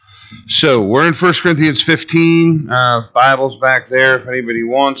So we're in 1 Corinthians 15. Bible's back there if anybody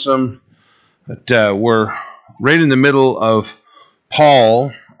wants them. But we're right in the middle of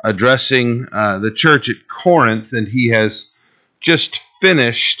Paul addressing the church at Corinth, and he has just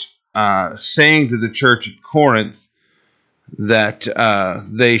finished saying to the church at Corinth that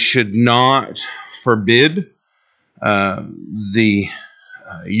they should not forbid the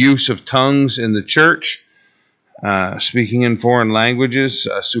use of tongues in the church, speaking in foreign languages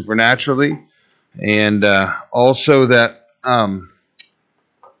supernaturally, and also that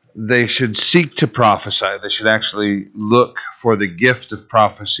they should seek to prophesy. They should actually look for the gift of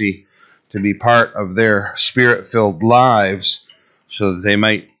prophecy to be part of their spirit-filled lives so that they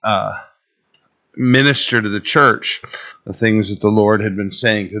might minister to the church the things that the Lord had been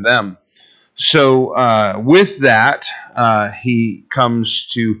saying to them. So with that, he comes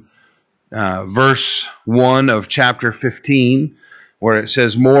to verse 1 of chapter 15, where it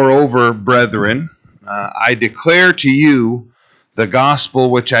says, "Moreover, brethren, I declare to you the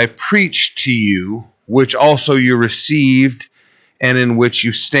gospel which I preached to you, which also you received, and in which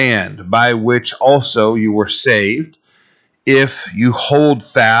you stand, by which also you were saved, if you hold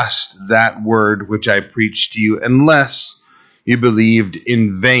fast that word which I preached to you, unless you believed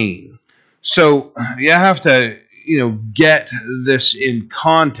in vain." So you have to, get this in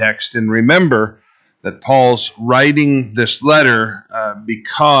context and remember that Paul's writing this letter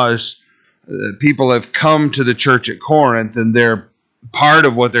because people have come to the church at Corinth, and part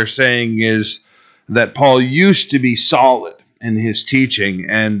of what they're saying is that Paul used to be solid in his teaching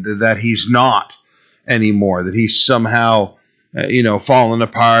and that he's not anymore, that he's somehow fallen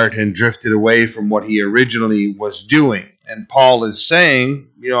apart and drifted away from what he originally was doing. And Paul is saying,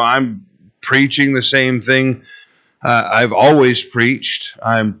 I'm preaching the same thing I've always preached.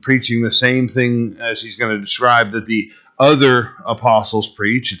 I'm preaching the same thing, as he's going to describe, that the other apostles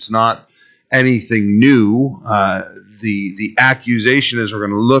preach. It's not anything new. The accusation, as we're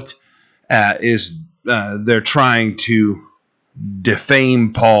going to look at, is they're trying to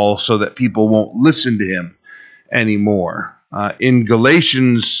defame Paul so that people won't listen to him anymore. In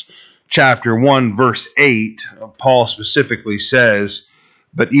Galatians chapter 1, verse 8, Paul specifically says,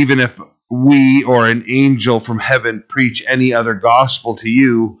 "But even if we or an angel from heaven preach any other gospel to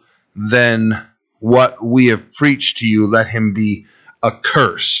you than what we have preached to you, let him be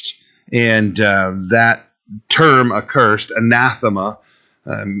accursed." And that term, accursed, anathema,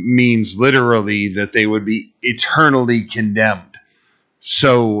 means literally that they would be eternally condemned.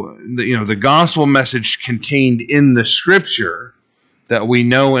 So, the gospel message contained in the scripture that we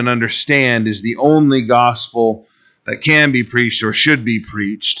know and understand is the only gospel that can be preached or should be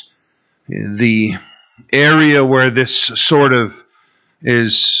preached. The area where this sort of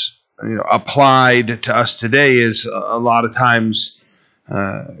is applied to us today is a lot of times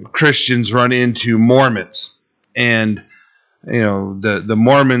Christians run into Mormons, and the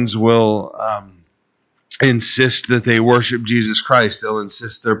Mormons will insist that they worship Jesus Christ. They'll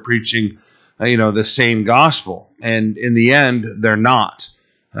insist they're preaching the same gospel, and in the end they're not.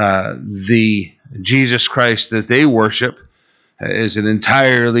 The Jesus Christ that they worship is an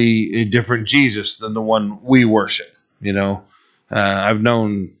entirely different Jesus than the one we worship. I've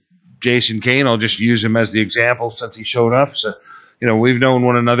known Jason Kane. I'll just use him as the example since he showed up. So, we've known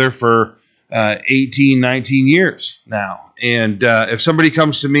one another for 18, 19 years now. And if somebody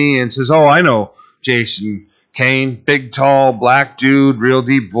comes to me and says, "Oh, I know Jason Kane, big, tall, black dude, real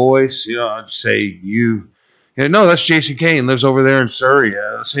deep voice," I'd say, no, that's Jason Kane, lives over there in Surrey.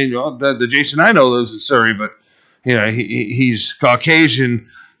 I'll say, the Jason I know lives in Surrey, but he's Caucasian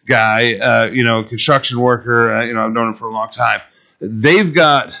guy, construction worker. I've known him for a long time. They've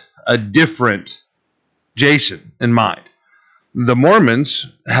got a different Jason in mind. The Mormons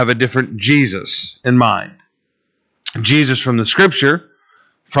have a different Jesus in mind. Jesus from the scripture,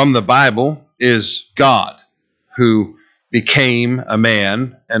 from the Bible, is God who became a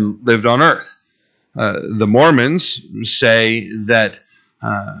man and lived on earth. The Mormons say that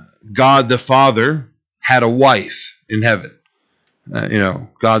God the Father had a wife in heaven,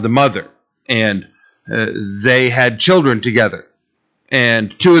 God the Mother, and they had children together.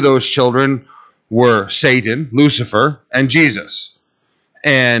 And two of those children were Satan, Lucifer, and Jesus.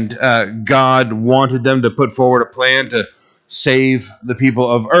 And God wanted them to put forward a plan to save the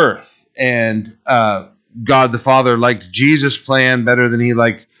people of earth. And God the Father liked Jesus' plan better than he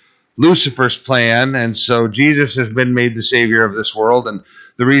liked Lucifer's plan. And so Jesus has been made the savior of this world. And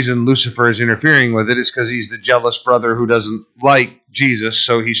the reason Lucifer is interfering with it is because he's the jealous brother who doesn't like Jesus.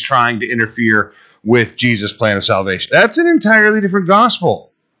 So he's trying to interfere with Jesus' plan of salvation. That's an entirely different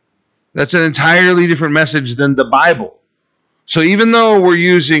gospel. That's an entirely different message than the Bible. So even though we're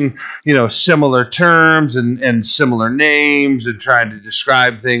using, similar terms and similar names and trying to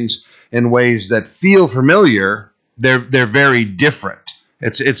describe things in ways that feel familiar, they're very different.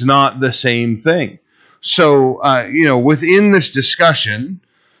 It's not the same thing. So within this discussion,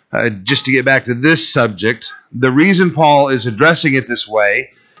 just to get back to this subject, the reason Paul is addressing it this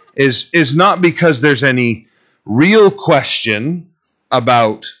way is not because there's any real question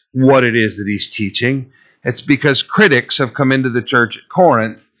about what it is that he's teaching. It's because critics have come into the church at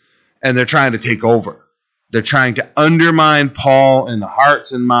Corinth and they're trying to take over. They're trying to undermine Paul in the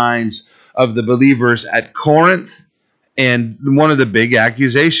hearts and minds of the believers at Corinth. And one of the big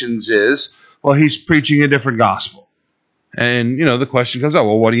accusations is, well, he's preaching a different gospel. And, the question comes up,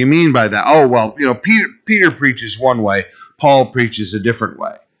 well, what do you mean by that? Oh, well, Peter preaches one way, Paul preaches a different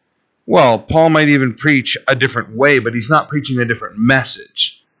way. Well, Paul might even preach a different way, but he's not preaching a different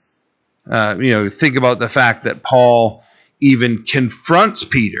message. Think about the fact that Paul even confronts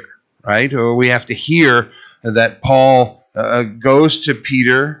Peter, right? Or we have to hear that Paul goes to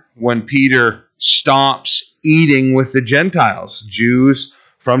Peter when Peter stops eating with the Gentiles. Jews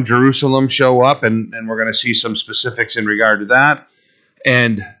from Jerusalem show up, and we're going to see some specifics in regard to that.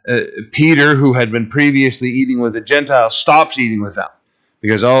 And Peter, who had been previously eating with the Gentiles, stops eating with them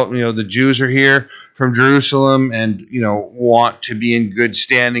because the Jews are here from Jerusalem and want to be in good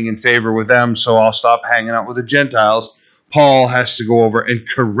standing and favor with them, so I'll stop hanging out with the Gentiles. Paul has to go over and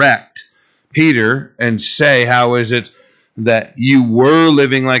correct Peter and say, how is it that you were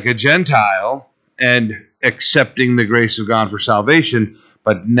living like a Gentile and accepting the grace of God for salvation,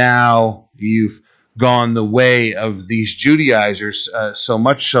 but now you've gone the way of these Judaizers, so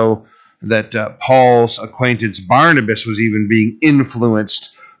much so that Paul's acquaintance Barnabas was even being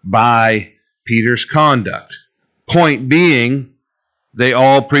influenced by Peter's conduct. Point being, they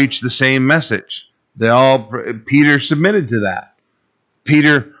all preached the same message. Peter submitted to that.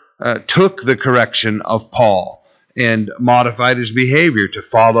 Peter took the correction of Paul and modified his behavior to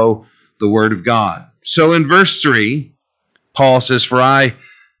follow the word of God. So in verse 3, Paul says, "For I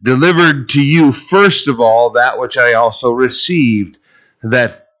delivered to you first of all that which I also received,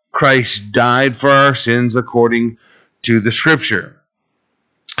 that Christ died for our sins according to the Scripture."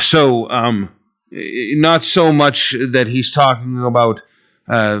 So, not so much that he's talking about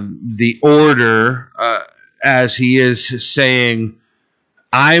the order as he is saying,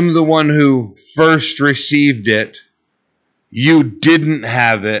 I'm the one who first received it. You didn't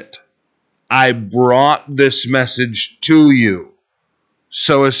have it. I brought this message to you.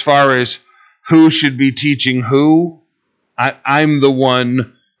 So as far as who should be teaching who, I'm the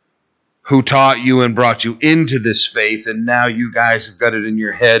one who taught you and brought you into this faith, and now you guys have got it in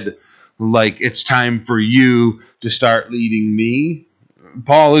your head like it's time for you to start leading me.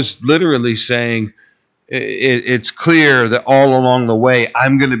 Paul is literally saying it's clear that all along the way,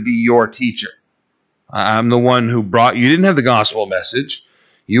 I'm going to be your teacher. I'm the one who brought you. You didn't have the gospel message.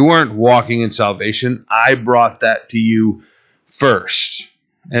 You weren't walking in salvation. I brought that to you first.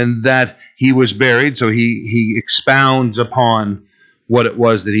 And that he was buried, so he expounds upon what it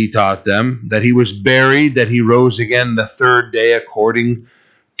was that he taught them, that he was buried, that he rose again the third day according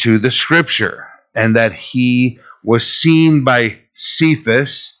to the Scripture, and that he was seen by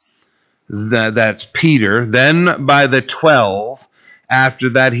Cephas, that's Peter, then by the 12. After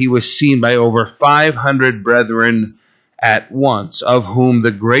that, he was seen by over 500 brethren at once, of whom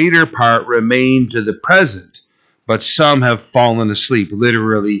the greater part remain to the present, but some have fallen asleep,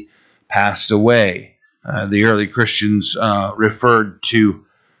 literally passed away. The early Christians referred to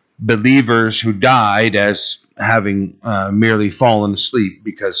believers who died as having merely fallen asleep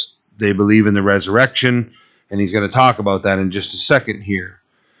because they believe in the resurrection, and he's going to talk about that in just a second here.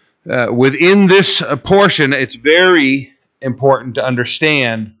 Within this portion, it's very important to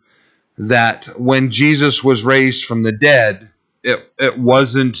understand that when Jesus was raised from the dead, it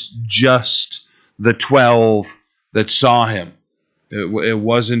wasn't just the 12 that saw him. It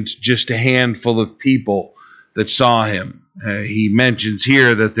wasn't just a handful of people that saw him. He mentions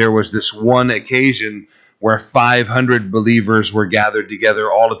here that there was this one occasion where 500 believers were gathered together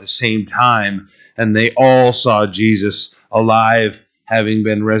all at the same time, and they all saw Jesus alive, having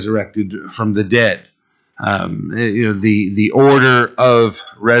been resurrected from the dead. The order of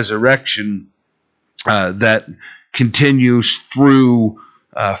resurrection that continues through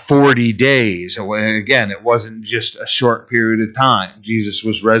 40 days. Again, it wasn't just a short period of time. Jesus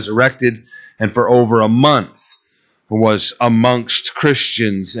was resurrected, and for over a month was amongst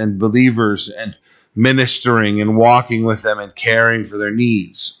Christians and believers and ministering and walking with them and caring for their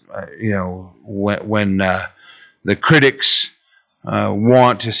needs. When the critics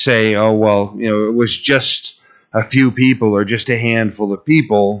want to say, oh, well, it was just a few people or just a handful of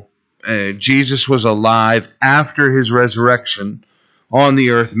people. Jesus was alive after his resurrection on the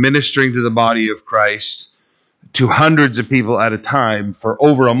earth, ministering to the body of Christ to hundreds of people at a time for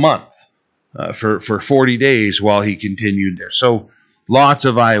over a month, for 40 days while he continued there. So lots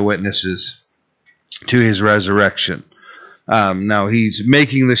of eyewitnesses to his resurrection. Now he's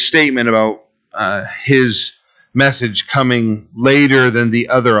making the statement about his message coming later than the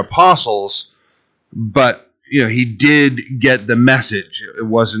other apostles, but he did get the message. It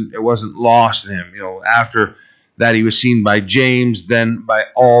wasn't lost in him. After that he was seen by James, then by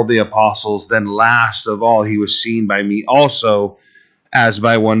all the apostles, then last of all he was seen by me also, as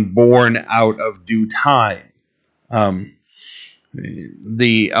by one born out of due time.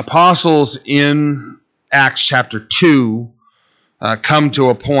 The apostles in Acts chapter 2 come to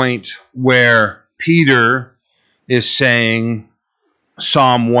a point where Peter is saying,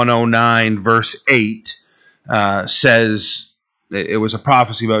 Psalm 109 verse 8 says, it was a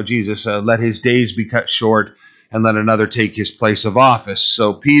prophecy about Jesus, let his days be cut short and let another take his place of office.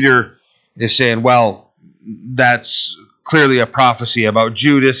 So Peter is saying, well, that's clearly a prophecy about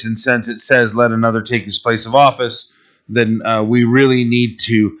Judas, and since it says let another take his place of office, then we really need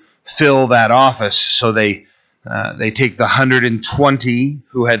to fill that office. So they take the 120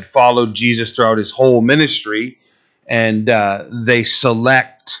 who had followed Jesus throughout his whole ministry, and they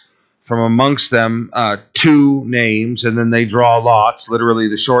select from amongst them 2 names, and then they draw lots, literally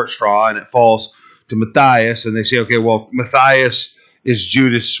the short straw, and it falls to Matthias, and they say, okay, well, Matthias is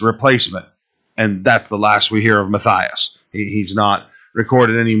Judas' replacement, and that's the last we hear of Matthias. He's not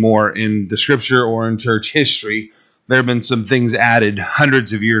recorded anymore in the scripture or in church history. There have been some things added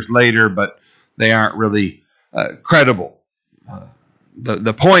hundreds of years later, but they aren't really credible.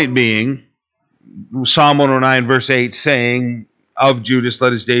 The point being, Psalm 109 verse 8 saying, of Judas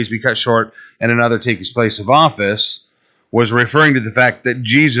let his days be cut short and another take his place of office, was referring to the fact that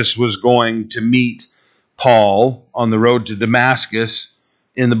Jesus was going to meet Paul on the road to Damascus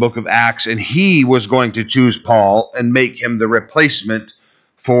in the book of Acts, and he was going to choose Paul and make him the replacement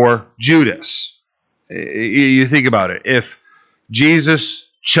for Judas. You think about it. If Jesus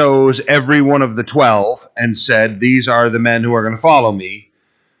chose every one of the 12 and said, these are the men who are going to follow me,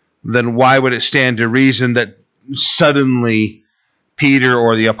 then why would it stand to reason that suddenly Peter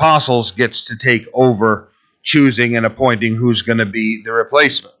or the apostles gets to take over choosing and appointing who's going to be the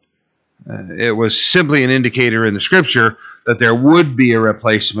replacement? It was simply an indicator in the scripture that there would be a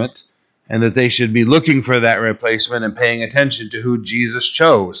replacement, and that they should be looking for that replacement and paying attention to who Jesus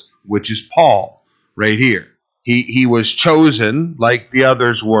chose, which is Paul right here. He was chosen like the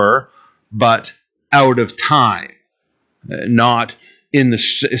others were, but out of time, not in the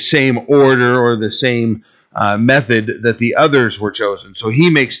same order or the same method that the others were chosen. So he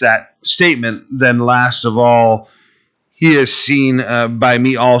makes that statement, then last of all, he is seen by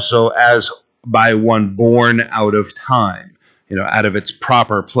me also as by one born out of time, out of its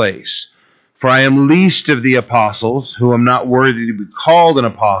proper place. For I am least of the apostles, who am not worthy to be called an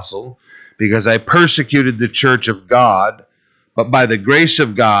apostle, because I persecuted the church of God. But by the grace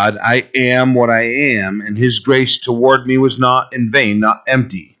of God, I am what I am, and his grace toward me was not in vain, not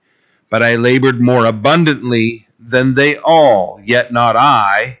empty. But I labored more abundantly than they all, yet not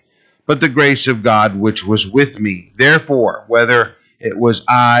I, but the grace of God which was with me. Therefore, whether it was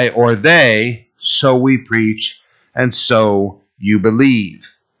I or they, so we preach, and so you believe.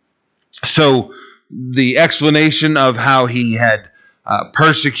 So the explanation of how he had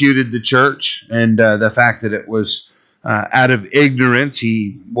persecuted the church, and the fact that it was out of ignorance,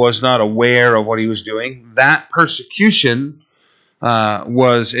 he was not aware of what he was doing. That persecution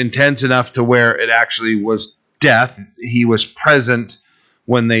was intense enough to where it actually was death. He was present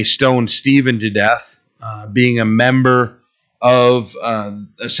when they stoned Stephen to death, being a member of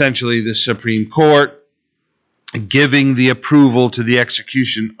essentially the Supreme Court, giving the approval to the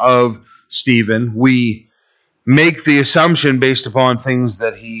execution of Stephen. We make the assumption based upon things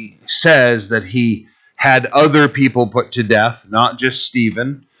that he says that he had other people put to death, not just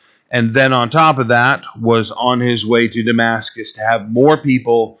Stephen, and then on top of that was on his way to Damascus to have more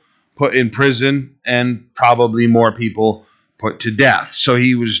people put in prison and probably more people put to death. So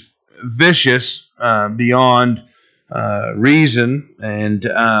he was vicious beyond reason, and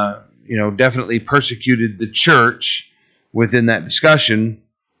definitely persecuted the church within that discussion.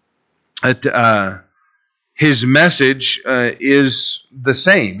 His message is the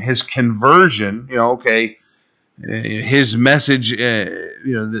same. His conversion, his message,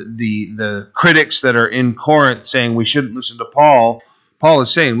 the critics that are in Corinth saying we shouldn't listen to Paul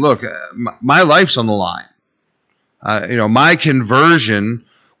is saying, look, my life's on the line. My conversion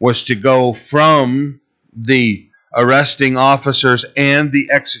was to go from the arresting officers and the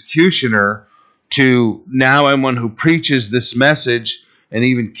executioner to now I'm one who preaches this message and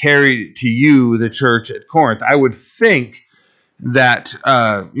even carried it to you, the church at Corinth. I would think that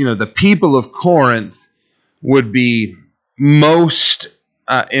the people of Corinth would be most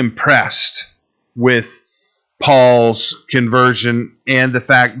impressed with Paul's conversion and the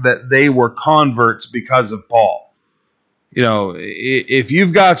fact that they were converts because of Paul. If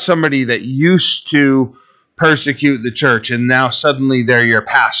you've got somebody that used to persecute the church and now suddenly they're your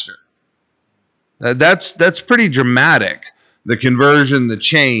pastor, that's pretty dramatic. The conversion, the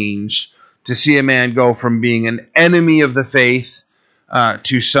change, to see a man go from being an enemy of the faith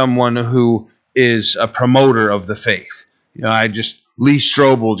to someone who is a promoter of the faith. Lee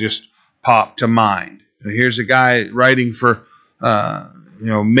Strobel just popped to mind. Here's a guy writing for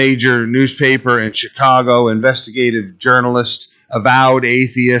major newspaper in Chicago, investigative journalist, avowed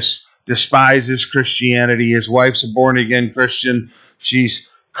atheist, despises Christianity. His wife's a born-again Christian. She's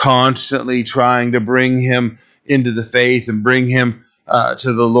constantly trying to bring him into the faith and bring him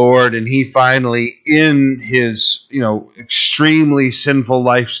to the Lord. And he finally, in his extremely sinful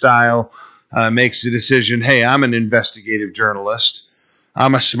lifestyle, makes the decision, hey, I'm an investigative journalist.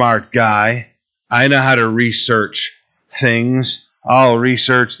 I'm a smart guy. I know how to research things. I'll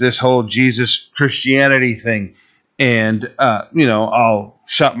research this whole Jesus Christianity thing. And, I'll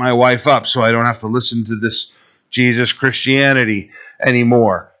shut my wife up so I don't have to listen to this Jesus Christianity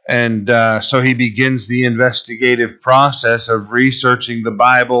anymore. And so he begins the investigative process of researching the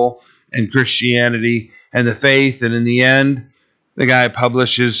Bible and Christianity and the faith. And in the end, the guy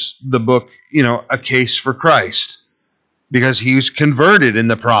publishes the book, A Case for Christ, because he was converted in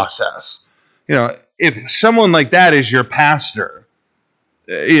the process. If someone like that is your pastor,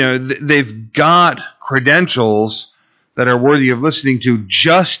 they've got credentials that are worthy of listening to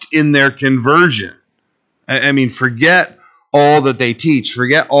just in their conversion. I mean, forget all that they teach,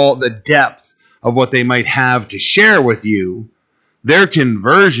 forget all the depth of what they might have to share with you. Their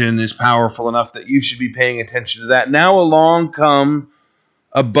conversion is powerful enough that you should be paying attention to that. Now along come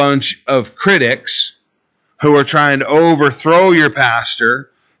a bunch of critics who are trying to overthrow your pastor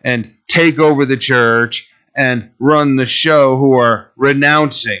and take over the church and run the show, who are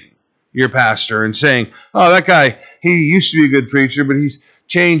renouncing your pastor and saying, oh, that guy, he used to be a good preacher, but he's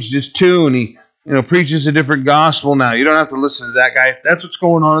changed his tune. He preaches a different gospel now. You don't have to listen to that guy. That's what's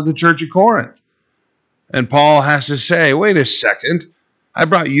going on at the church at Corinth. And Paul has to say, wait a second. I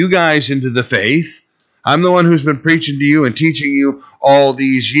brought you guys into the faith. I'm the one who's been preaching to you and teaching you all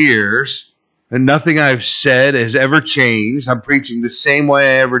these years. And nothing I've said has ever changed. I'm preaching the same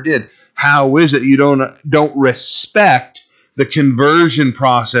way I ever did. How is it you don't respect the conversion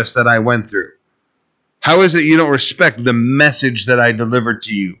process that I went through? How is it you don't respect the message that I delivered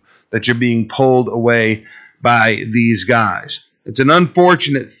to you, that you're being pulled away by these guys? It's an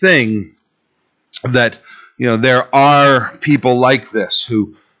unfortunate thing that there are people like this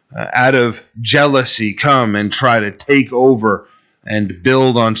who, out of jealousy, come and try to take over and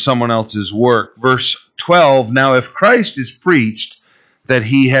build on someone else's work. Verse 12, now if Christ is preached that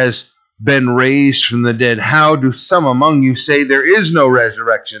he has been raised from the dead, how do some among you say there is no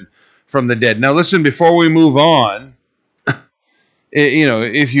resurrection from the dead? Now listen, before we move on,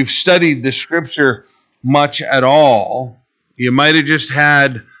 if you've studied the scripture much at all, you might have just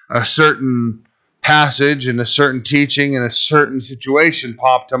had a certain passage and a certain teaching and a certain situation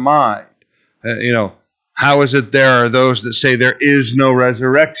pop to mind. How is it there are those that say there is no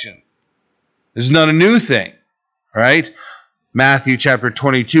resurrection? This is not a new thing, right? Matthew chapter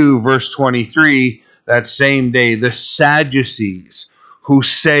 22, verse 23, that same day, the Sadducees, who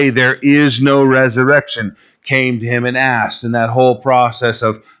say there is no resurrection, came to him and asked. In that whole process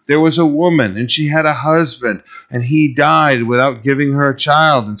of, there was a woman and she had a husband and he died without giving her a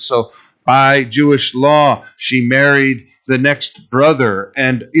child. And so by Jewish law, she married the next brother,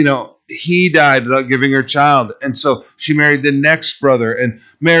 and he died without giving her a child. And so she married the next brother and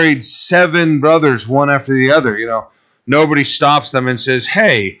married 7 brothers, one after the other. Nobody stops them and says,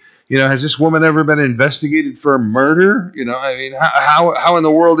 hey, has this woman ever been investigated for murder? How in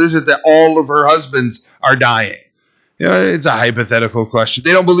the world is it that all of her husbands are dying? It's a hypothetical question.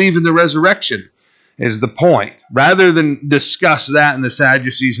 They don't believe in the resurrection, is the point. Rather than discuss that in the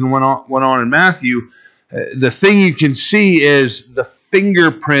Sadducees and went on in Matthew, the thing you can see is the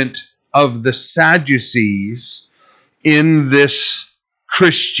fingerprint of the Sadducees in this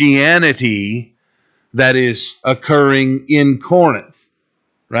Christianity that is occurring in Corinth,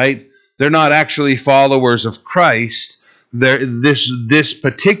 right? They're not actually followers of Christ. They're this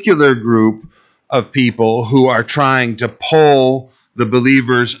particular group of people who are trying to pull the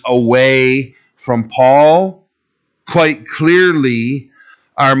believers away from Paul quite clearly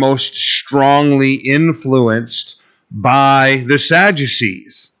are most strongly influenced by the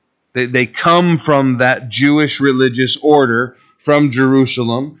Sadducees. They come from that Jewish religious order from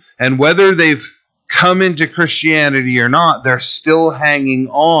Jerusalem, and whether they've come into Christianity or not, they're still hanging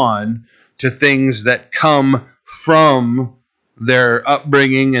on to things that come from their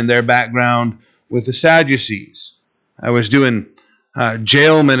upbringing and their background with the Sadducees. I was doing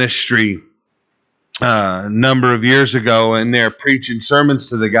jail ministry a number of years ago, and they're preaching sermons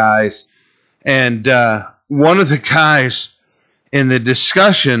to the guys. And one of the guys in the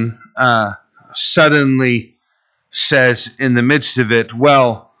discussion suddenly says in the midst of it,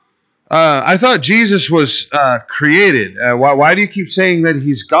 well, I thought Jesus was created. Why do you keep saying that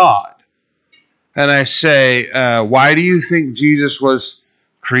he's God? And I say, why do you think Jesus was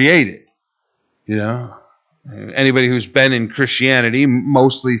created? You know, anybody who's been in Christianity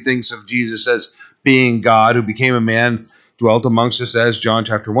mostly thinks of Jesus as being God who became a man, dwelt amongst us, as John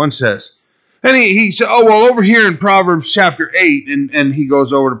chapter 1 says. And he said, oh, well, over here in Proverbs chapter 8, and he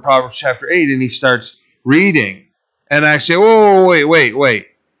goes over to Proverbs chapter 8, and he starts reading. And I say, oh, wait.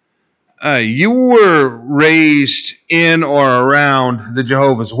 You were raised in or around the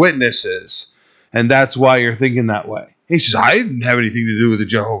Jehovah's Witnesses, and that's why you're thinking that way. He says, I didn't have anything to do with the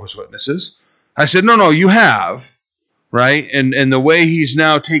Jehovah's Witnesses. I said, no, you have, right? And the way he's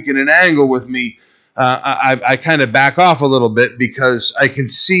now taking an angle with me, I kind of back off a little bit because I can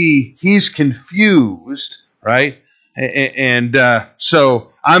see he's confused, right? And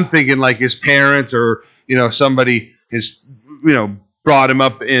so I'm thinking like his parents or, somebody has, brought him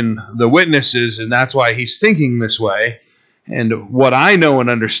up in the witnesses, and that's why he's thinking this way. And what I know and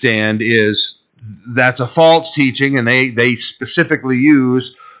understand is that's a false teaching, and they specifically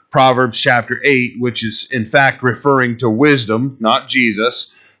use Proverbs chapter 8, which is in fact referring to wisdom, not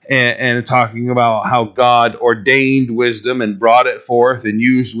Jesus, and talking about how God ordained wisdom and brought it forth and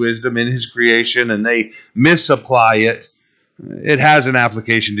used wisdom in his creation, and they misapply it. It has an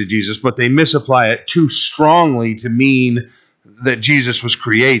application to Jesus, but they misapply it too strongly to mean that Jesus was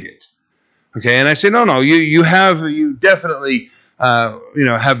created. Okay, and I say, no, you definitely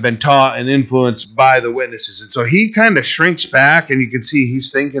have been taught and influenced by the witnesses. And so he kind of shrinks back, and you can see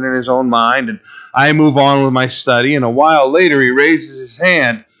he's thinking in his own mind, and I move on with my study, and a while later he raises his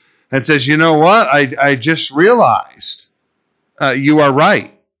hand and says, you know what, I just realized you are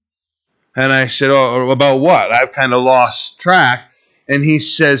right. And I said, oh, about what? I've kind of lost track. And he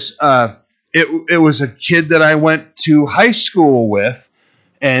says, it was a kid that I went to high school with,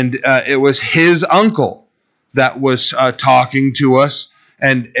 and it was his uncle that was talking to us,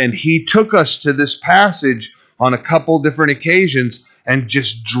 and he took us to this passage on a couple different occasions and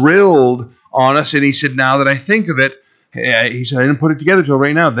just drilled on us. And he said, now that I think of it, he said, I didn't put it together till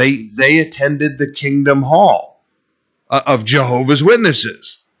right now. They attended the Kingdom Hall of Jehovah's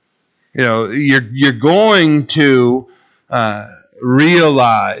Witnesses. You're going to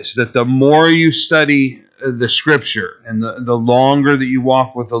realize that the more you study the Scripture and the longer that you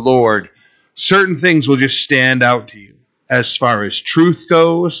walk with the Lord, certain things will just stand out to you as far as truth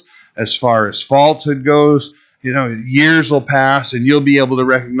goes, as far as falsehood goes. Years will pass and you'll be able to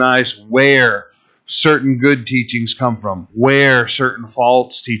recognize where certain good teachings come from, where certain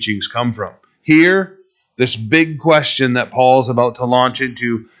false teachings come from. Here, this big question that Paul's about to launch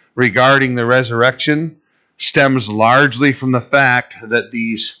into regarding the resurrection stems largely from the fact that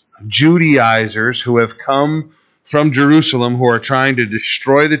these Judaizers who have come from Jerusalem, who are trying to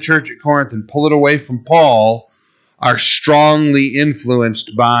destroy the church at Corinth and pull it away from Paul, are strongly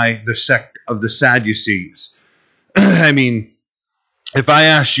influenced by the sect of the Sadducees. I mean, if I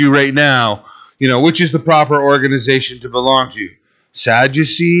asked you right now, which is the proper organization to belong to?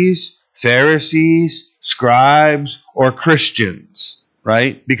 Sadducees, Pharisees, scribes, or Christians,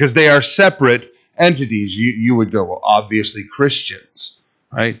 right? Because they are separate entities. You would go, well, obviously Christians,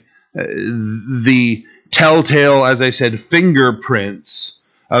 right? The telltale, as I said, fingerprints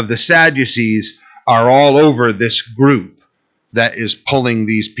of the Sadducees are all over this group that is pulling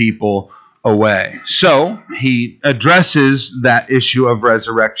these people away. So he addresses that issue of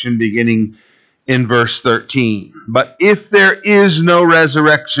resurrection beginning in verse 13. But if there is no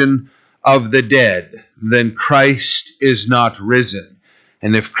resurrection of the dead, then Christ is not risen.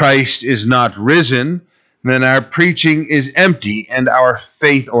 And if Christ is not risen, then our preaching is empty, and our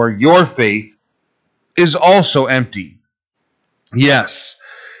faith, or your faith, is also empty. Yes,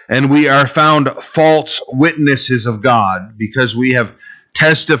 and we are found false witnesses of God, because we have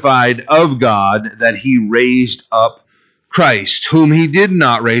testified of God that he raised up Christ, whom he did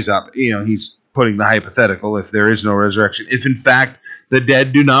not raise up. He's putting the hypothetical, if there is no resurrection, if in fact the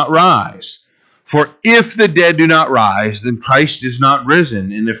dead do not rise. For if the dead do not rise, then Christ is not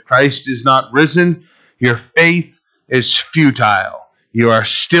risen. And if Christ is not risen, your faith is futile. You are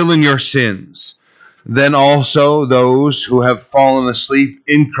still in your sins. Then also those who have fallen asleep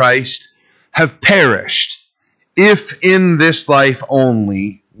in Christ have perished. If in this life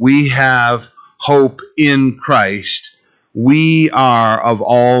only we have hope in Christ, we are of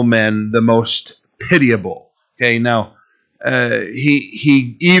all men the most pitiable. Okay, now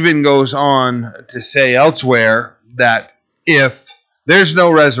he even goes on to say elsewhere that if there's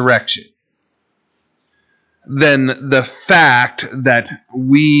no resurrection, then the fact that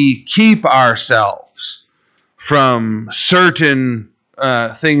we keep ourselves from certain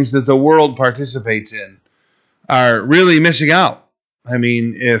things that the world participates in are really missing out. I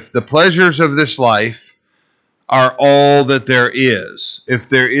mean, if the pleasures of this life are all that there is, if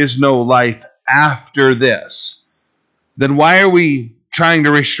there is no life after this, then why are we trying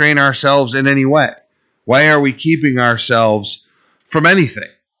to restrain ourselves in any way? Why are we keeping ourselves from anything?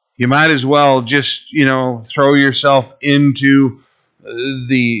 You might as well just, throw yourself into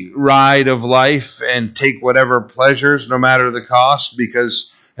the ride of life and take whatever pleasures, no matter the cost,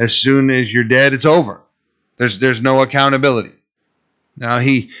 because as soon as you're dead, it's over. There's no accountability. Now,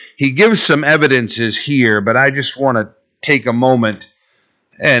 he gives some evidences here, but I just want to take a moment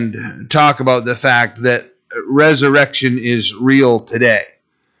and talk about the fact that resurrection is real today.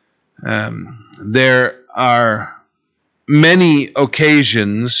 There are many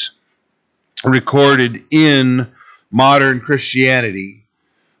occasions recorded in modern Christianity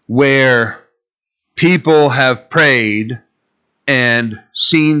where people have prayed and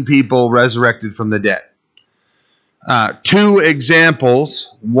seen people resurrected from the dead. Two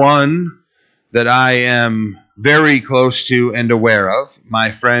examples, one that I am very close to and aware of,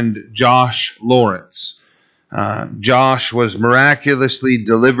 my friend Josh Lawrence. Josh was miraculously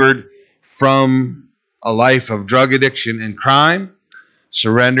delivered from a life of drug addiction and crime,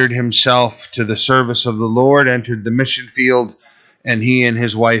 surrendered himself to the service of the Lord, entered the mission field, and he and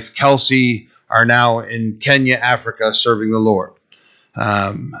his wife Kelsey are now in Kenya, Africa, serving the Lord.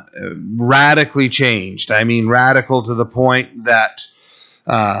 Radically changed. I mean, radical to the point that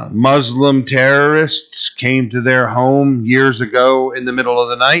Muslim terrorists came to their home years ago in the middle of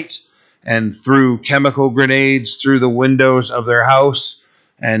the night and threw chemical grenades through the windows of their house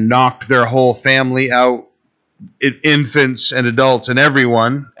and knocked their whole family out, infants and adults and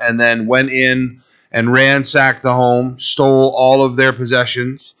everyone, and then went in and ransacked the home, stole all of their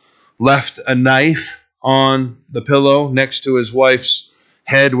possessions, left a knife on the pillow next to his wife's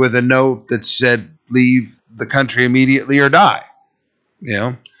head with a note that said, "Leave the country immediately or die."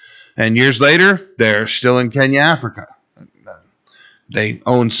 And years later, they're still in Kenya, Africa. They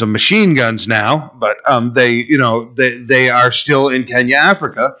own some machine guns now, but they are still in Kenya,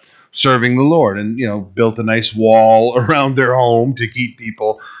 Africa, serving the Lord, and built a nice wall around their home to keep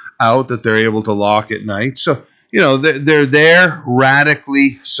people out that they're able to lock at night. So they're there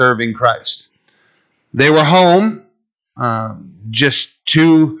radically serving Christ. They were home just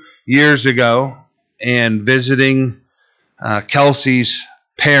 2 years ago and visiting Kelsey's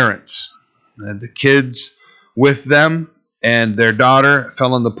parents. The kids with them, and their daughter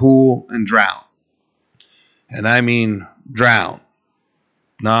fell in the pool and drowned. And I mean drowned.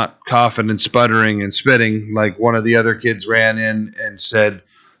 Not coughing and sputtering and spitting like one of the other kids ran in and said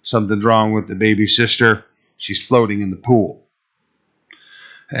something's wrong with the baby sister. She's floating in the pool.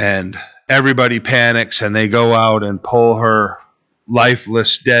 And everybody panics and they go out and pull her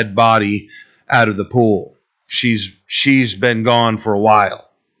lifeless dead body out of the pool. She's been gone for a while.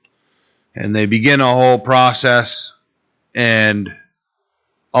 And they begin a whole process, and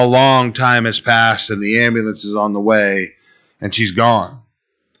a long time has passed, and the ambulance is on the way, and she's gone.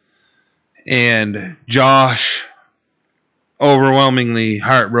 And Josh, overwhelmingly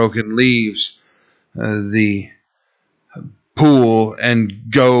heartbroken, leaves the pool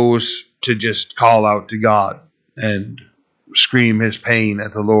and goes to just call out to God and scream his pain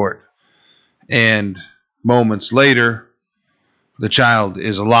at the Lord. And moments later, the child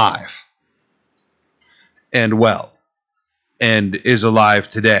is alive and well, and is alive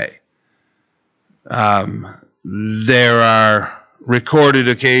today. There are recorded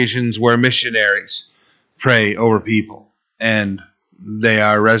occasions where missionaries pray over people, and they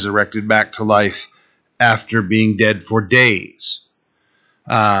are resurrected back to life after being dead for days.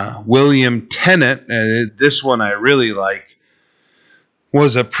 William Tennant, this one I really like,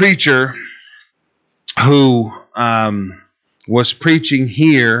 was a preacher who was preaching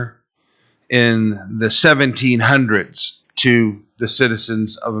here in the 1700s to the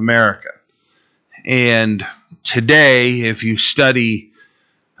citizens of America. And today, if you study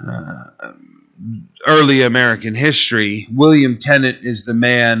early American history, William Tennant is the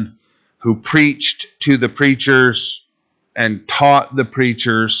man who preached to the preachers and taught the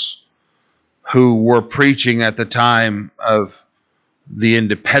preachers who were preaching at the time of the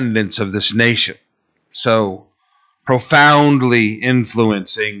independence of this nation. So profoundly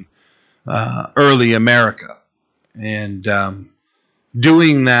influencing early America, and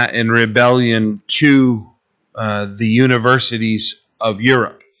doing that in rebellion to the universities of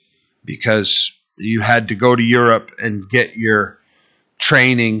Europe, because you had to go to Europe and get your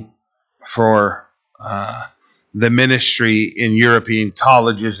training for the ministry in European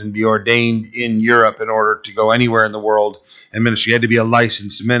colleges and be ordained in Europe in order to go anywhere in the world and ministry. You had to be a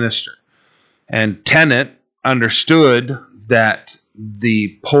licensed minister. And Tennant understood that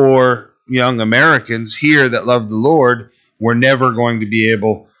the poor young Americans here that loved the Lord were never going to be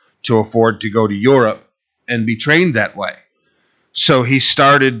able to afford to go to Europe and be trained that way. So he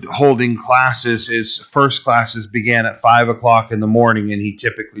started holding classes. His first classes began at 5 o'clock in the morning, and he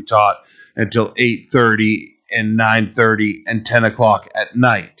typically taught until 8:30 and 9:30 and 10 o'clock at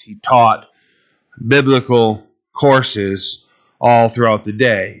night. He taught biblical courses all throughout the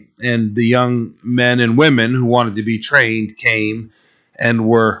day. And the young men and women who wanted to be trained came and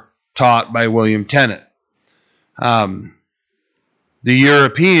were taught by William Tennant. The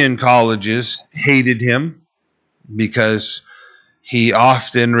European colleges hated him because he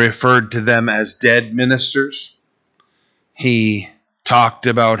often referred to them as dead ministers. He talked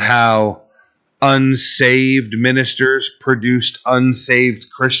about how unsaved ministers produced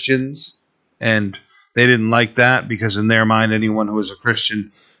unsaved Christians, and they didn't like that because in their mind anyone who was a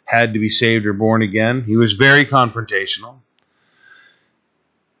Christian had to be saved or born again. He was very confrontational.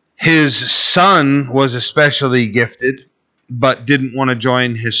 His son was especially gifted, but didn't want to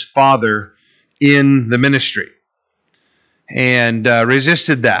join his father in the ministry, and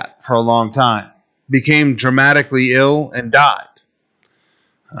resisted that for a long time. Became dramatically ill and died.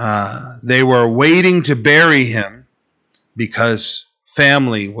 They were waiting to bury him because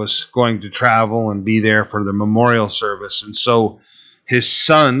family was going to travel and be there for the memorial service. And so his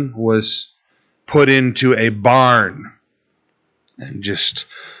son was put into a barn and just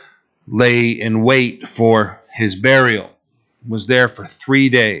lay in wait for his burial. Was there for 3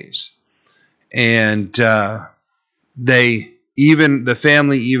 days. And the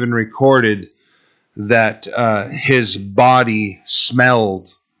family even recorded that his body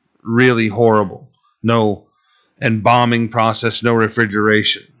smelled really horrible. No embalming process, no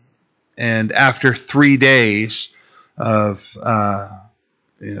refrigeration. And after 3 days of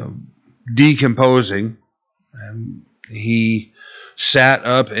decomposing, he sat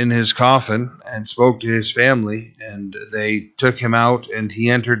up in his coffin and spoke to his family, and they took him out, and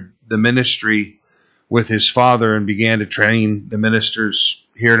he entered the ministry with his father and began to train the ministers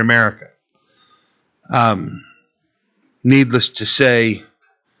here in America. Needless to say,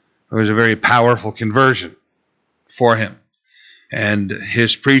 it was a very powerful conversion for him. And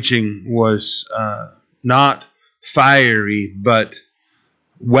his preaching was not fiery, but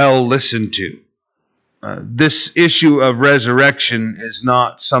well listened to. This issue of resurrection is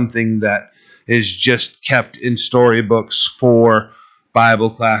not something that is just kept in storybooks for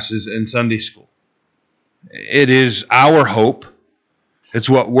Bible classes and Sunday school. It is our hope. It's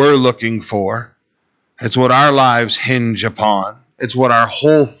what we're looking for. It's what our lives hinge upon. It's what our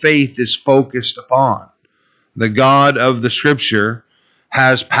whole faith is focused upon. The God of the Scripture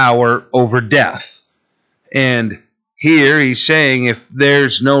has power over death. And here he's saying if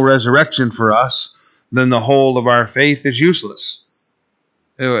there's no resurrection for us, then the whole of our faith is useless.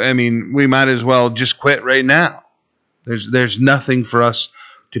 I mean, we might as well just quit right now. There's nothing for us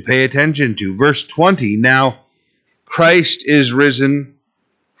to pay attention to. Verse 20, now Christ is risen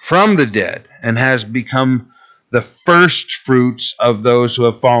from the dead and has become the first fruits of those who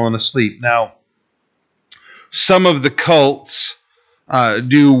have fallen asleep. Now, some of the cults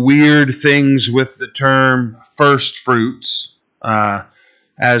do weird things with the term first fruits,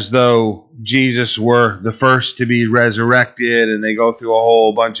 as though Jesus were the first to be resurrected, and they go through a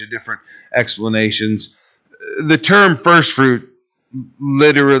whole bunch of different explanations. The term first fruit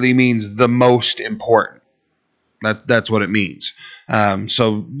literally means the most important. That's what it means.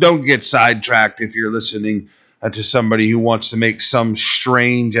 So don't get sidetracked if you're listening to somebody who wants to make some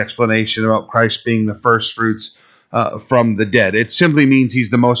strange explanation about Christ being the first fruits from the dead. It simply means he's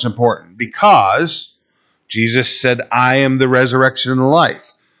the most important, because Jesus said, I am the resurrection and the life.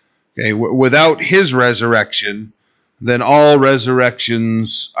 Okay, without his resurrection, then all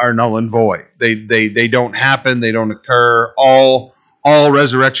resurrections are null and void. They don't happen. They don't occur. All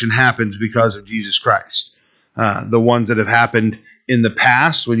resurrection happens because of Jesus Christ. The ones that have happened in the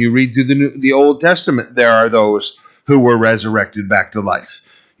past, when you read through the Old Testament, there are those who were resurrected back to life.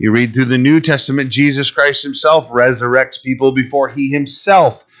 You read through the New Testament, Jesus Christ himself resurrects people before he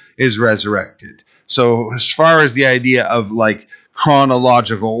himself is resurrected. So as far as the idea of like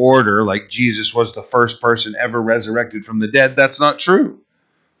chronological order, like Jesus was the first person ever resurrected from the dead, that's not true.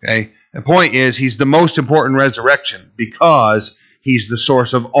 Okay? The point is, he's the most important resurrection because he's the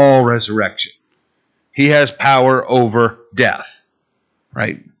source of all resurrection. He has power over death,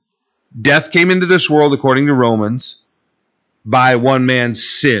 right? Death came into this world, according to Romans, by one man's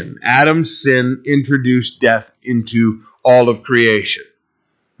sin. Adam's sin introduced death into all of creation.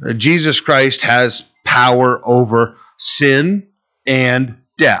 Jesus Christ has power over sin and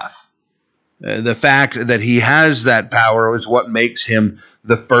death. The fact that he has that power is what makes him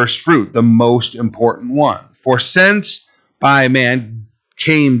the first fruit, the most important one. For since by man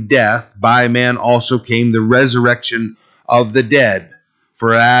came death, by man also came the resurrection of the dead.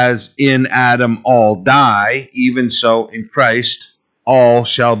 For as in Adam all die, even so in Christ all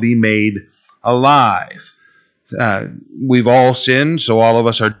shall be made alive. We've all sinned, so all of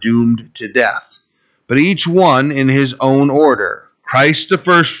us are doomed to death. But each one in his own order. Christ the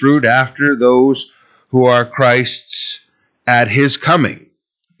first fruit, after those who are Christ's at his coming.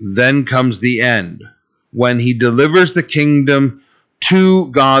 Then comes the end, when he delivers the kingdom to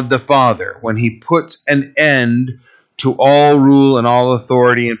God the Father, when he puts an end to all rule and all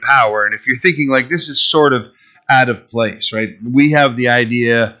authority and power. And if you're thinking like this is sort of out of place, right? We have the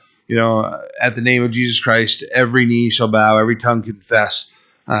idea, at the name of Jesus Christ, every knee shall bow, every tongue confess.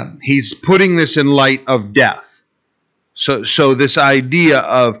 He's putting this in light of death. So this idea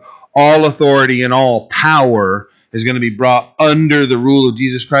of all authority and all power is going to be brought under the rule of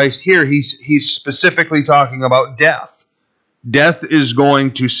Jesus Christ. Here, he's specifically talking about death. Death is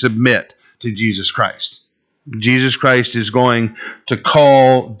going to submit to Jesus Christ. Jesus Christ is going to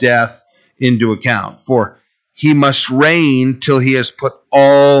call death into account. For he must reign till he has put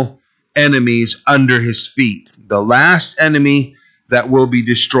all enemies under his feet. The last enemy that will be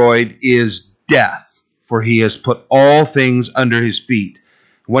destroyed is death. For he has put all things under his feet.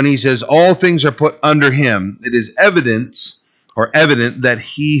 When he says all things are put under him, it is evident that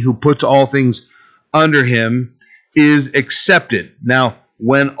he who puts all things under him is accepted. Now,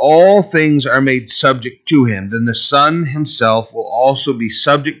 when all things are made subject to him, then the Son himself will also be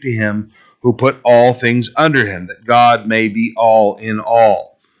subject to him who put all things under him, that God may be all in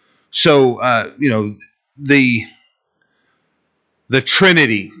all. So, the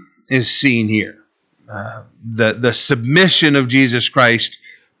Trinity is seen here. The submission of Jesus Christ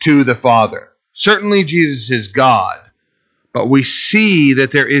to the Father. Certainly Jesus is God, but we see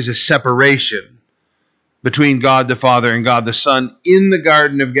that there is a separation between God the Father and God the Son in the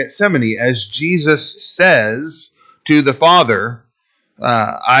Garden of Gethsemane, as Jesus says to the Father,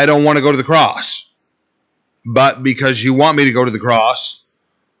 I don't want to go to the cross, but because you want me to go to the cross,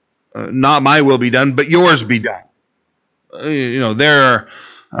 not my will be done, but yours be done. There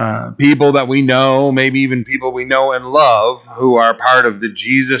are people that we know, maybe even people we know and love, who are part of the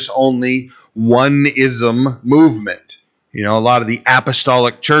Jesus-only oneism movement. A lot of the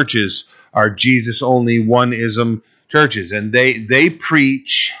apostolic churches are Jesus-only oneism churches, and they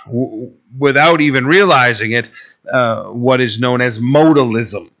preach, without even realizing it, what is known as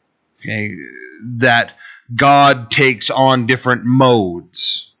modalism. Okay? That God takes on different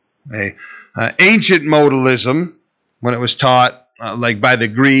modes. Okay? Ancient modalism, when it was taught like by the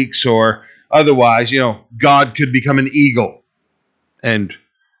Greeks or otherwise, God could become an eagle and,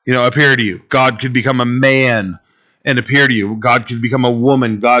 appear to you. God could become a man and appear to you. God could become a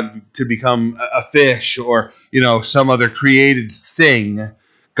woman. God could become a fish or, some other created thing.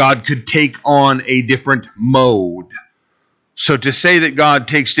 God could take on a different mode. So to say that God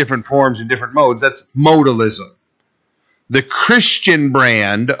takes different forms and different modes, that's modalism. The Christian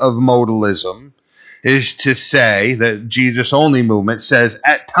brand of modalism is to say that Jesus-only movement says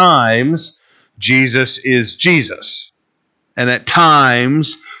at times Jesus is Jesus, and at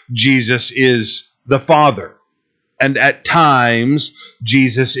times Jesus is the Father, and at times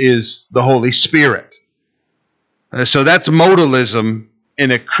Jesus is the Holy Spirit. So that's modalism in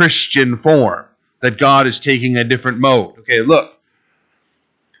a Christian form, that God is taking a different mode. Okay, look.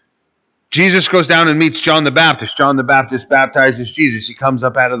 Jesus goes down and meets John the Baptist. John the Baptist baptizes Jesus. He comes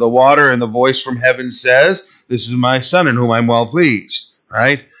up out of the water, and the voice from heaven says, "This is my Son in whom I'm well pleased."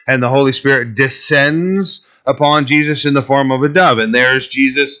 Right? And the Holy Spirit descends upon Jesus in the form of a dove, and there's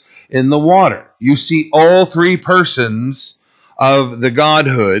Jesus in the water. You see all three persons of the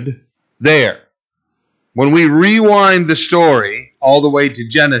Godhood there. When we rewind the story all the way to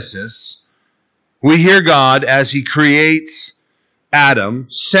Genesis, we hear God as he creates Adam,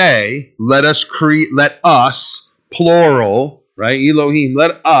 say, let us, plural, right? Elohim,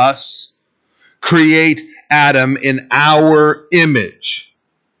 let us create Adam in our image.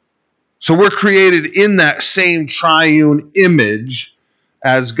 So we're created in that same triune image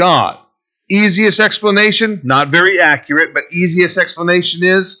as God. Easiest explanation, not very accurate, but easiest explanation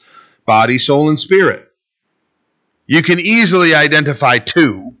is body, soul, and spirit. You can easily identify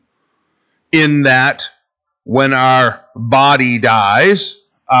two in that when our body dies,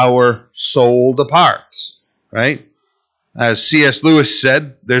 our soul departs, right? As C.S. Lewis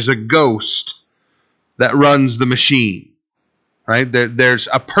said, there's a ghost that runs the machine, right? There's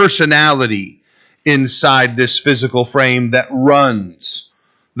a personality inside this physical frame that runs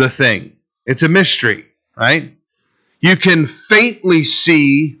the thing. It's a mystery, right? You can faintly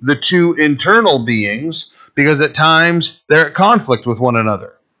see the two internal beings because at times they're at conflict with one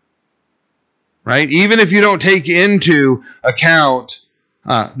another, right? Even if you don't take into account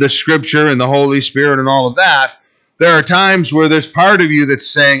the Scripture and the Holy Spirit and all of that, there are times where there's part of you that's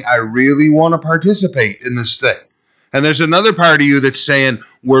saying, I really want to participate in this thing. And there's another part of you that's saying,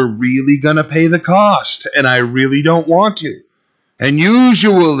 we're really going to pay the cost, and I really don't want to. And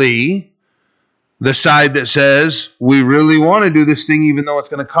usually, the side that says, we really want to do this thing even though it's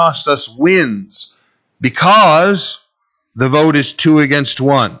going to cost us, wins. Because the vote is 2 against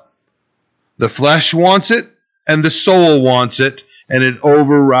 1. The flesh wants it, and the soul wants it, and it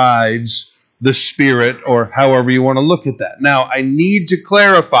overrides the spirit, or however you want to look at that. Now, I need to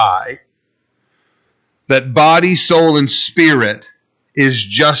clarify that body, soul, and spirit is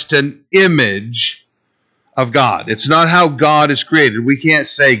just an image of God. It's not how God is created. We can't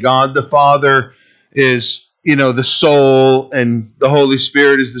say God the Father is, the soul, and the Holy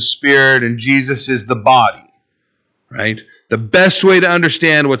Spirit is the spirit, and Jesus is the body, right? The best way to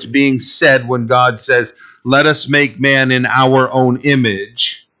understand what's being said when God says, let us make man in our own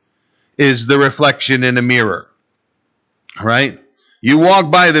image, is the reflection in a mirror, right? You walk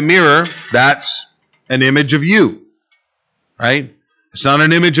by the mirror, that's an image of you, right? It's not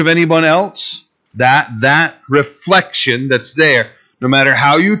an image of anyone else. That reflection that's there, no matter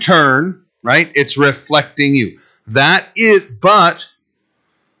how you turn, right? It's reflecting you. But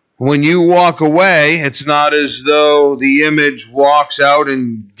when you walk away, it's not as though the image walks out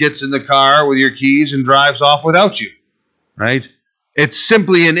and gets in the car with your keys and drives off without you, right? It's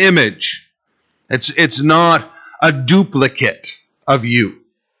simply an image. It's not a duplicate of you,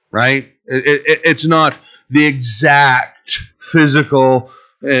 right? It's not the exact physical,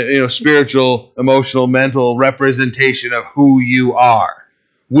 spiritual, emotional, mental representation of who you are.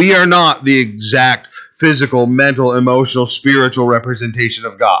 We are not the exact physical, mental, emotional, spiritual representation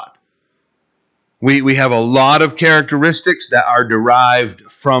of God. We have a lot of characteristics that are derived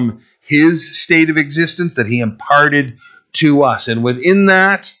from His state of existence that He imparted to us. And within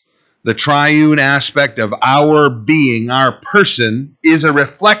that, the triune aspect of our being, our person, is a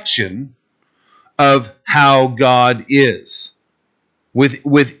reflection of how God is.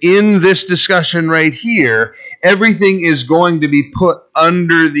 Within this discussion right here, everything is going to be put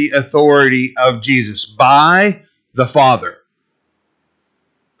under the authority of Jesus by the Father,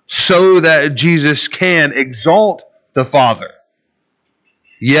 so that Jesus can exalt the Father.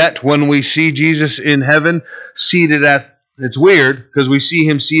 Yet, when we see Jesus in heaven, it's weird, because we see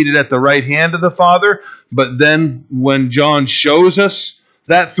Him seated at the right hand of the Father, but then when John shows us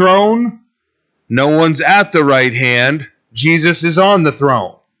that throne, no one's at the right hand. Jesus is on the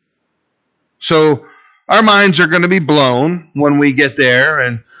throne. So our minds are going to be blown when we get there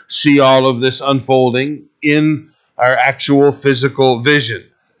and see all of this unfolding in our actual physical vision.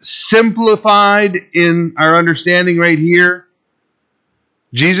 Simplified in our understanding right here,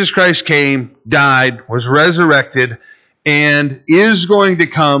 Jesus Christ came, died, was resurrected, and is going to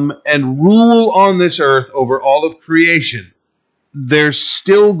come and rule on this earth over all of creation. There's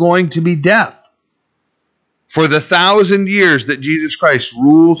still going to be death. For the 1,000 years that Jesus Christ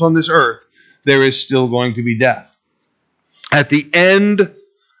rules on this earth, there is still going to be death. At the end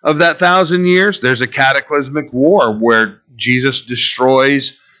of that 1,000 years, there's a cataclysmic war where Jesus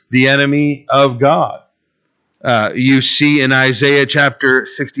destroys the enemy of God. You see in Isaiah chapter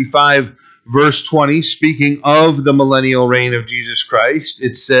 65, verse 20, speaking of the millennial reign of Jesus Christ,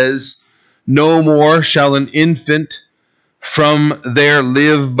 it says, "No more shall an infant from there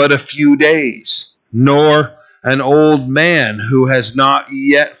live but a few days, nor an old man who has not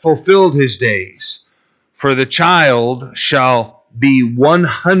yet fulfilled his days. For the child shall be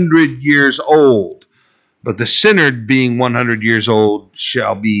 100 years old, but the sinner being 100 years old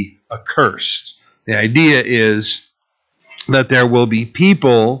shall be accursed." The idea is that there will be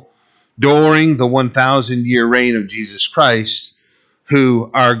people during the 1,000-year reign of Jesus Christ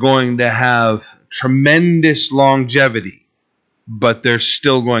who are going to have tremendous longevity, but there's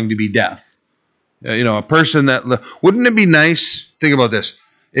still going to be death. A person that, wouldn't it be nice, think about this,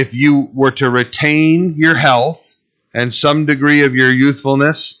 if you were to retain your health and some degree of your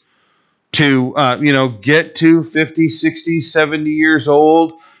youthfulness to, get to 50, 60, 70 years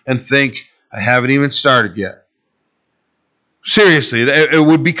old and think, I haven't even started yet. Seriously, it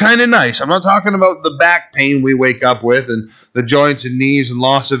would be kind of nice. I'm not talking about the back pain we wake up with and the joints and knees and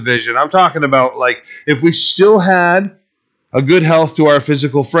loss of vision. I'm talking about like if we still had a good health to our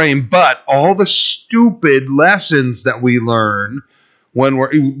physical frame, but all the stupid lessons that we learn when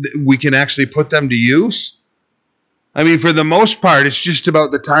we can actually put them to use. I mean, for the most part, it's just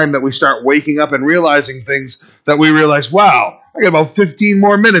about the time that we start waking up and realizing things that we realize, wow, I got about 15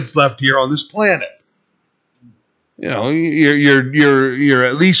 more minutes left here on this planet. You're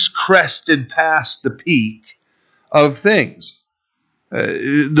at least crested past the peak of things.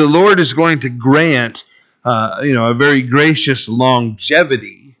 The Lord is going to grant a very gracious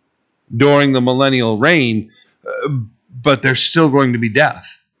longevity during the millennial reign, but there's still going to be death.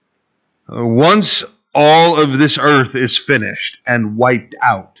 Once all of this earth is finished and wiped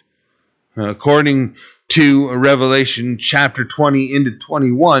out, according to Revelation chapter 20 into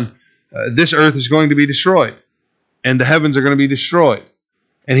 21, this earth is going to be destroyed, and the heavens are going to be destroyed,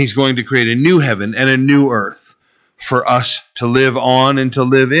 and He's going to create a new heaven and a new earth for us to live on and to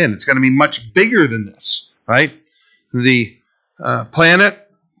live in. It's going to be much bigger than this, right? The planet,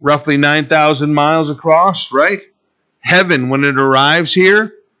 roughly 9,000 miles across, right? Heaven, when it arrives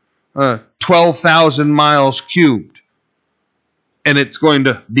here, 12,000 miles cubed. And it's going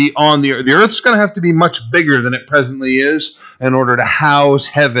to be on the earth. The earth's going to have to be much bigger than it presently is in order to house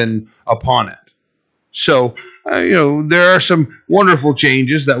heaven upon it. So, there are some wonderful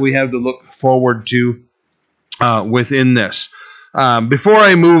changes that we have to look forward to within this. Before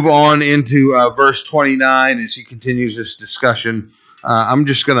I move on into verse 29, as he continues this discussion, I'm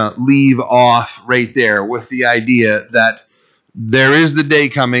just going to leave off right there with the idea that there is the day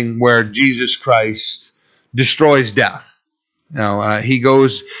coming where Jesus Christ destroys death. Now, he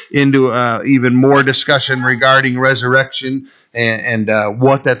goes into even more discussion regarding resurrection and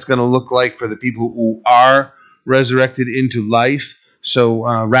what that's going to look like for the people who are resurrected into life.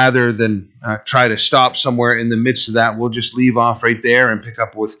 So rather than try to stop somewhere in the midst of that, we'll just leave off right there and pick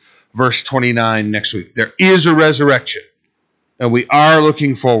up with verse 29 next week. There is a resurrection, and we are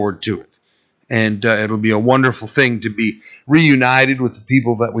looking forward to it. And it'll be a wonderful thing to be reunited with the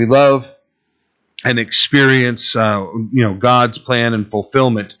people that we love and experience God's plan and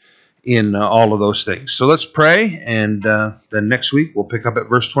fulfillment in all of those things. So let's pray, and then next week we'll pick up at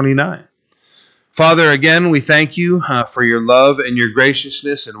verse 29. Father, again, we thank you for your love and your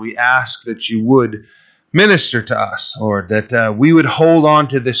graciousness, and we ask that you would minister to us, Lord, that we would hold on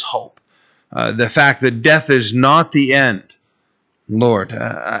to this hope, the fact that death is not the end. Lord,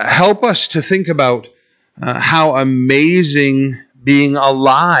 help us to think about how amazing being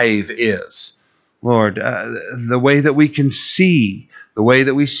alive is. Lord, the way that we can see, the way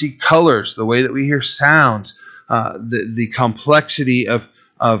that we see colors, the way that we hear sounds, the complexity of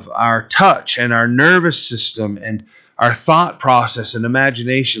our touch and our nervous system and our thought process and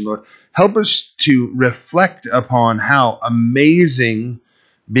imagination, Lord. Help us to reflect upon how amazing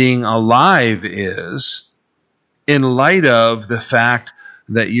being alive is in light of the fact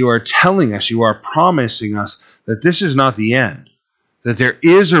that you are telling us, you are promising us that this is not the end, that there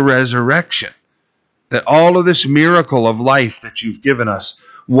is a resurrection, that all of this miracle of life that you've given us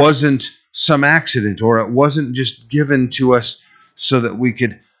wasn't some accident, or it wasn't just given to us so that we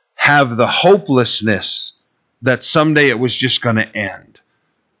could have the hopelessness that someday it was just going to end.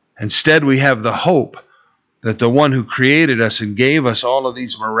 Instead, we have the hope that the one who created us and gave us all of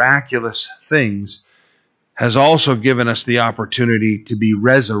these miraculous things has also given us the opportunity to be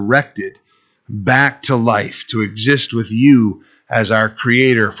resurrected back to life, to exist with you as our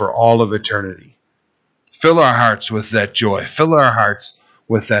creator for all of eternity. Fill our hearts with that joy. Fill our hearts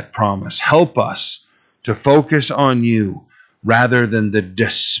with that promise. Help us to focus on you rather than the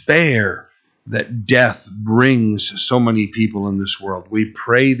despair that death brings so many people in this world. We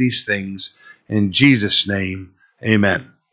pray these things in Jesus' name. Amen.